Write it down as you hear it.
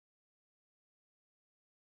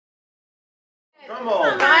Come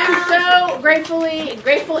on. I'm so grateful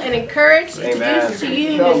and encouraged to introduce to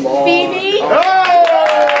you Miss Fehbe.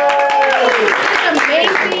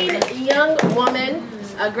 This amazing young woman,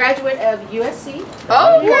 a graduate of USC.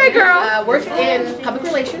 Okay, girl. Works in public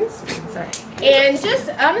relations. Sorry. And just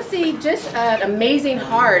honestly, just an amazing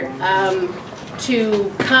heart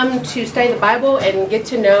to come to study the Bible and get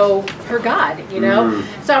to know her God, you know.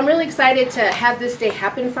 So I'm really excited to have this day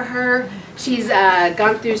happen for her. She's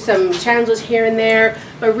gone through some challenges here and there,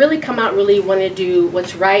 but really come out really want to do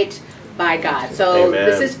what's right by God. So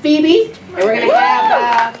this is Fehbe, and we're going to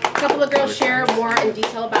have a couple of girls share more in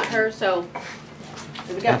detail about her. So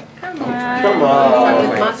here we go. Come on. Come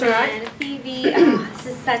on. Fehbe, this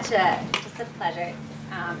is just a pleasure.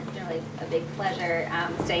 It's been really a big pleasure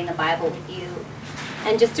studying the Bible with you,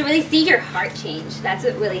 and just to really see your heart change. That's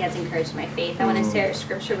what really has encouraged my faith. I want to share a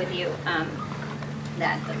scripture with you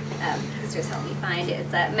that sisters helped me find.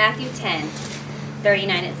 It's Matthew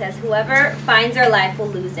 10:39. It says, "Whoever finds their life will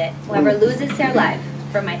lose it. Whoever loses their life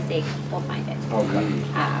for my sake will find it." Okay.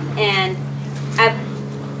 And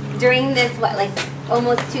during this,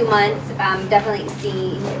 almost 2 months, definitely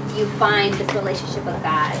seeing you find this relationship with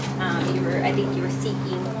God. I think you were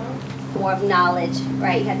seeking more of knowledge,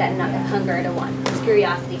 right? You had that hunger to want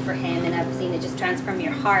curiosity for Him, and I've seen it just transform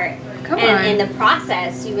your heart. And in the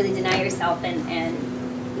process, you really deny yourself and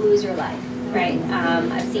lose your life, right?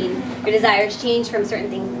 I've seen your desires change from certain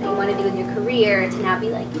things that you want to do in your career to now be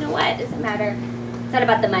like, you know what? It doesn't matter. It's not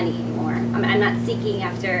about the money anymore. I'm not seeking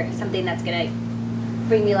after something that's going to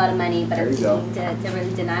bring me a lot of money, but I'm seeking to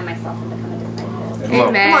really deny myself and become a disciple.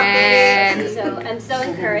 Amen. So I'm so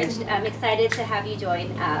encouraged. I'm excited to have you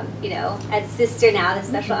join, as sister now, the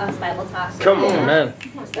Special Ops Bible Talk. Come on, man.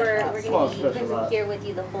 We're going to be here with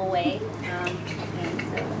you the whole way, and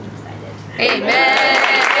so I'm excited. Amen.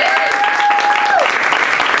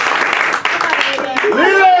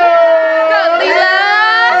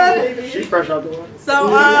 She's fresh out the way. So,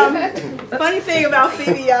 funny thing about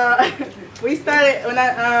Fehbe, we started when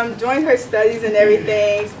I joined her studies and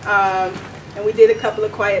everything, and we did a couple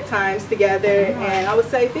of quiet times together. And I would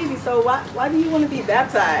say, Fehbe, so why do you want to be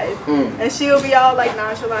baptized? And she'll be all like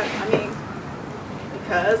nonchalant. I mean,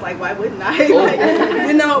 because why wouldn't I?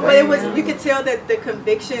 But it was, you could tell that the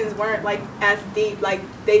convictions weren't as deep,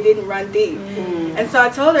 they didn't run deep. And so I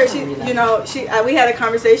told her, we had a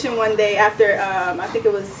conversation one day after I think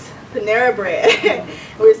it was Panera Bread.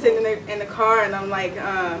 We were sitting in the car, and I'm like,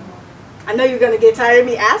 I know you're gonna get tired of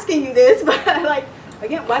me asking you this, but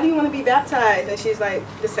again, why do you want to be baptized? And she's like,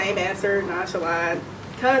 the same answer, nonchalant.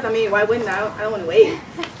 Because why wouldn't I? I don't want to wait.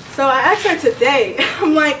 So I asked her today.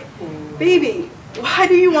 I'm like, Fehbe, why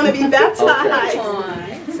do you want to be baptized?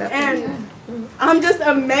 And I'm just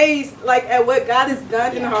amazed, at what God has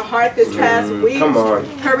done in her heart this past week. Come on.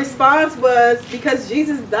 Her response was, because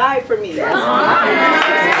Jesus died for me. So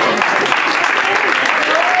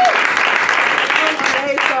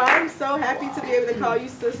I'm so happy to be able to call you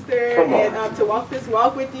sister and to walk this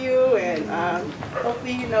walk with you, and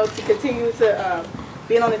hopefully, to continue to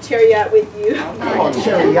being on the chariot with you.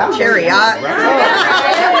 Chariot. Chariot,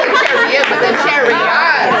 but the chariot.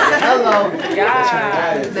 Hello.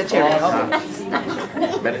 Yeah. The chariot.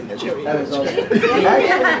 That is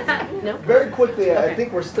awesome. Very quickly, I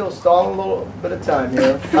think we're still stalling a little bit of time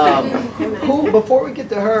here. Before we get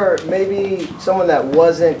to her, maybe someone that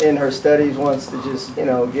wasn't in her studies wants to just,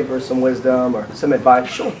 give her some wisdom or some advice.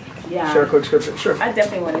 Sure. Yeah. Share a quick scripture. Sure. I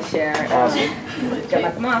definitely want to share. Awesome. Got my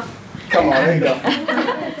thumb off. Come on, there you go.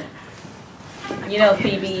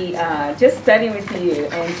 Fehbe, just studying with you,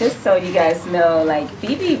 and just so you guys know,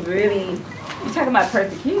 Fehbe really, you're talking about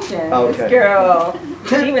persecution. Okay. This girl,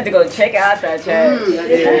 she went to go check out that church.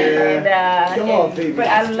 Come on, Fehbe. But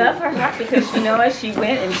I love her heart because you know what? She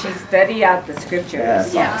went and she studied out the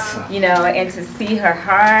scriptures. Yes. And to see her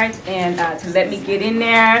heart and to let me get in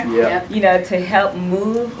there, to help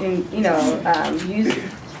move and,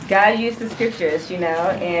 God used the scriptures,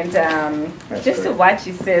 and just to watch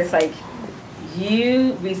you, sis,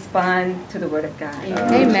 you respond to the word of God.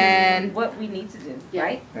 Amen. What we need to do,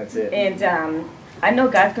 right? That's it. And I know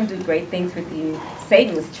God's going to do great things with you.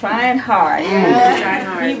 Satan was trying hard.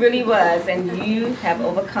 He really was, and you have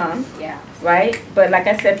overcome, right? But like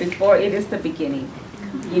I said before, it is the beginning,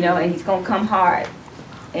 and he's going to come hard.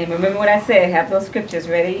 And remember what I said, have those scriptures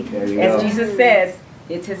ready. As Jesus says,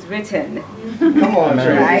 it is written. Come on,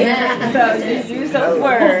 right? So you use those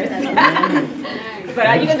words. But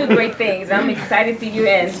you're going to do great things. I'm excited to see you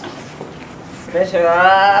in Special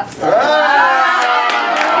Ops.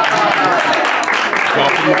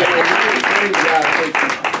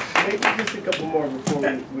 Maybe just a couple more before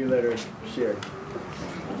we let her share.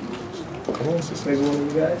 Maybe one of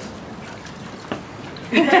you guys?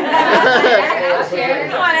 Come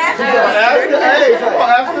on, Hey, come on,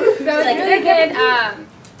 after.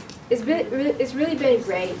 It's really been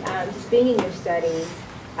great, just being in your studies,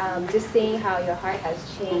 just seeing how your heart has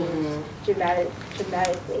changed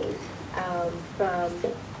dramatically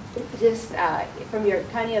from your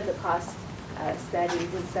kind of the cost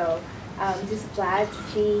studies, and so I'm just glad to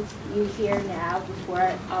see you here now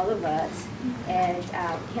before all of us, and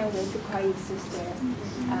can't wait to call you sister,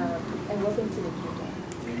 and welcome to the kingdom.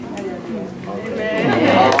 I love you.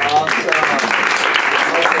 Amen. Awesome.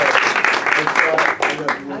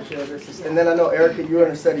 And then I know, Erica, you're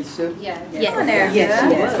in a study too? Yes.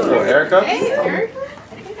 Yes. Oh, Erica? Hey, Erica.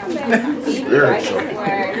 I think I'm right before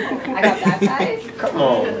I got baptized. Come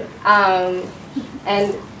on.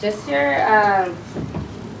 And just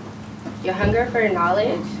your hunger for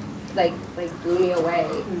knowledge, like blew me away.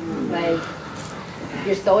 Like,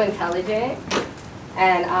 you're so intelligent,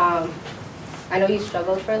 and I know you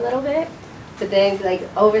struggled for a little bit, but then like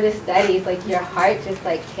over the studies, like your heart just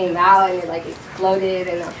like came out and it like exploded,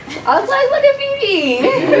 and I was like, look at Phoebe!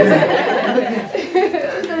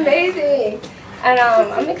 It was amazing, and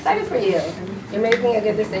I'm excited for you. You're making a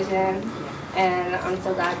good decision, and I'm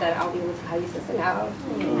so glad that I'll be able to call you sister now.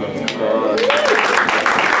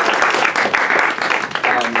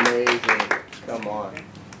 Amazing. Come on.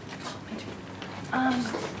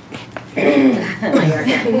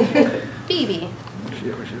 Phoebe.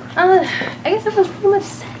 I guess everyone's pretty much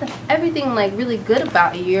said everything like really good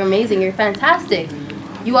about you. You're amazing. You're fantastic.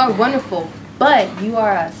 You are wonderful. But you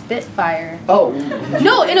are a spitfire. Oh.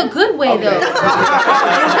 No, in a good way though.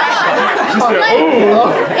 Like,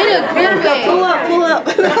 in a good way. Pull up.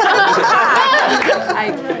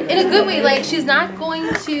 In a good way, like she's not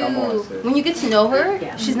going to, when you get to know her,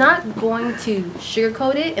 she's not going to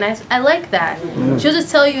sugarcoat it, and I like that. She'll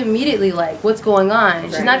just tell you immediately like what's going on.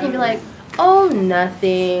 She's not gonna be like, oh,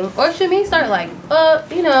 nothing, or she may start like,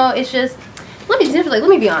 you know, it's just, let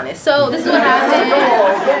me be honest. So this is what happened.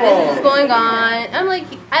 This is what's going on. I'm like,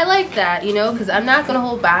 I like that, you know, because I'm not gonna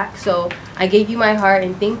hold back. So I gave you my heart,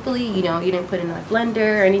 and thankfully, you know, you didn't put it in a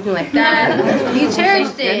blender or anything like that. You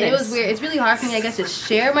cherished it. It was weird. It's really hard for me, I guess, to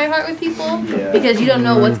share my heart with people because you don't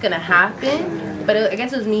know what's gonna happen. But I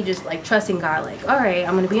guess it was me just like trusting God. Like, all right,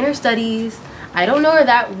 I'm gonna be in her studies. I don't know her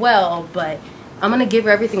that well, but I'm gonna give her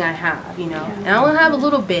everything I have, you know, and I only have a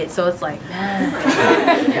little bit, so it's like,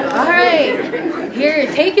 all right, here,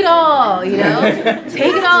 take it all, you know,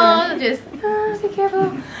 take it all, just be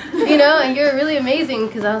careful, you know, and you're really amazing,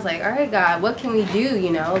 because I was like, all right, God, what can we do, you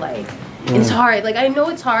know, like, it's hard, like, I know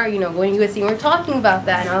it's hard, you know, going to USC, and we're talking about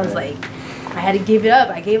that, and I was like, I had to give it up.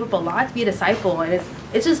 I gave up a lot to be a disciple, and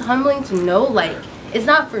it's just humbling to know, like, it's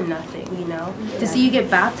not for nothing, you know, to see you get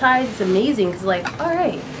baptized, it's amazing, because, like, all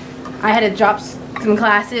right, I had to drop some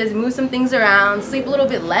classes, move some things around, sleep a little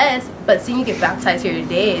bit less, but seeing you get baptized here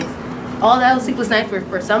today, it's all that was sleepless night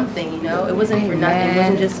for something, you know? It wasn't for nothing. It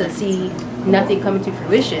wasn't just to see nothing come to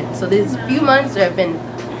fruition. So these few months have been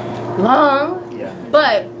long,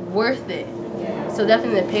 but worth it. So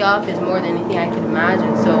definitely the payoff is more than anything I could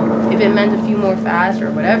imagine. So if it meant a few more fasts or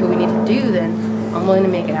whatever we need to do, then I'm willing to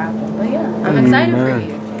make it happen. But yeah, I'm excited for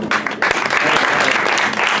you.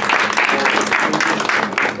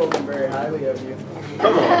 Very highly of you.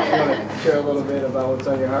 Come on. You want to share a little bit about what's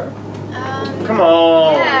on your heart? Come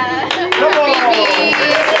on. Yeah. Come on.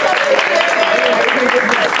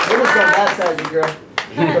 We're just on that side, girl.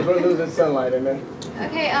 Because we're losing sunlight, amen.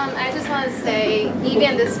 Okay, I just want to say,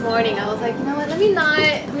 even this morning, I was like, you know what, let me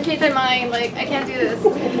change my mind, like, I can't do this.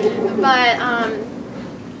 But,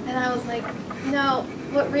 and I was like, no,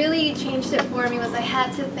 what really changed it for me was I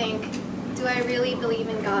had to think, do I really believe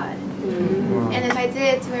in God? And if I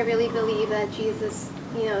did, do I really believe that Jesus,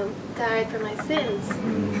 you know, died for my sins?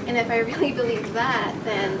 And if I really believe that,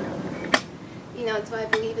 then, you know, do I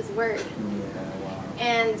believe His Word?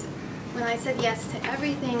 And when I said yes to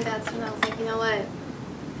everything, that's when I was like, you know what,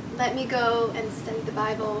 let me go and study the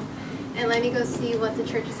Bible, and let me go see what the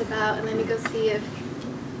church is about, and let me go see if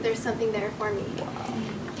there's something there for me.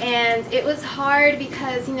 And it was hard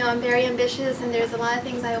because, you know, I'm very ambitious, and there's a lot of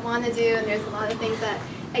things I want to do, and there's a lot of things that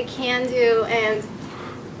I can do. And,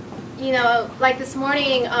 you know, like this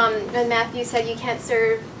morning when Matthew said you can't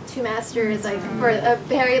serve two masters, like for a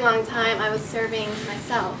very long time I was serving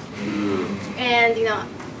myself. And, you know,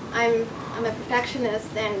 I'm a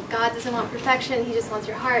perfectionist, and God doesn't want perfection, He just wants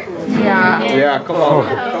your heart. Yeah, come on.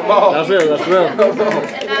 Come on. That's real, that's real.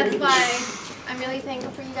 And that's why I'm really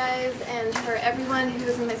thankful for you guys and for everyone who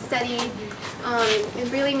was in my study. It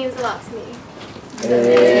really means a lot to me.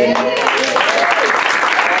 It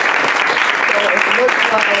looks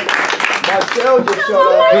like Marcel just showed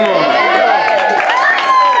up.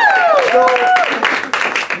 So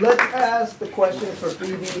let's ask the questions for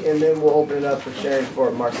Phoebe, and then we'll open it up for sharing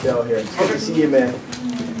for Marcel here. It's good to see you, man.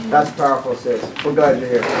 That's powerful, sis. We're glad you're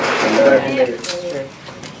here. Glad you made it.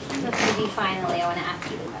 So Phoebe, finally, I want to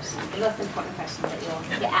ask you the question, the most important question that you'll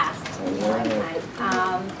get asked in your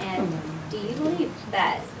lifetime. And do you believe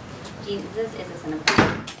that Jesus is a son of God?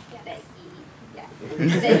 That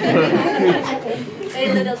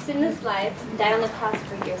he lived a sinless life, died on the cross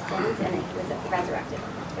for your sins, and he was resurrected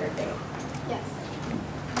on the third day. Yes.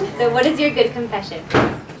 So what is your good confession?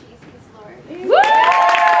 Jesus, Lord. Because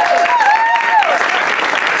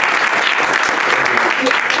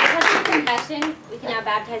of your confession, we can now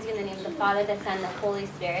baptize you in the name of the Father, the Son, and the Holy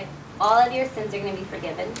Spirit. All of your sins are going to be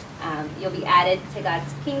forgiven. You'll be added to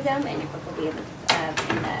God's kingdom, and your book will be in the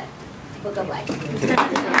book of life.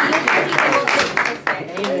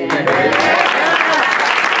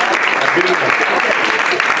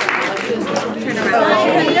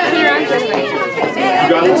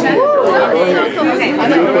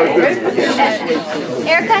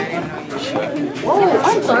 Erica? Oh,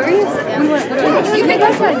 I'm sorry. You can go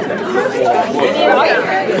ahead.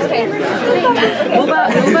 Okay. Move up.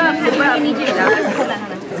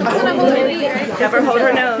 Have her hold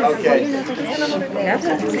her nose. Okay.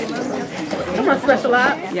 Come on, special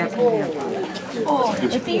up. Yeah. Oh,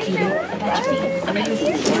 is he your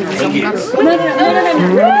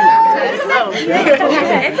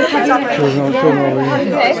Okay.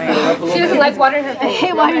 She doesn't like water in her face. I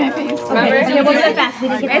hate water in her face. Remember? It's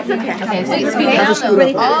okay. Okay, so you speak down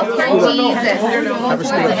though. All for Jesus.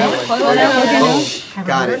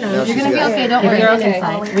 Got it. Now You're gonna be okay, don't worry. You're okay.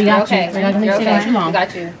 We got you. We're not gonna stay there too long. We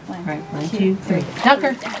got you. All right, 1, 2, 3.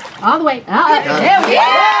 Tucker, all the way. There we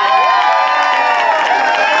go.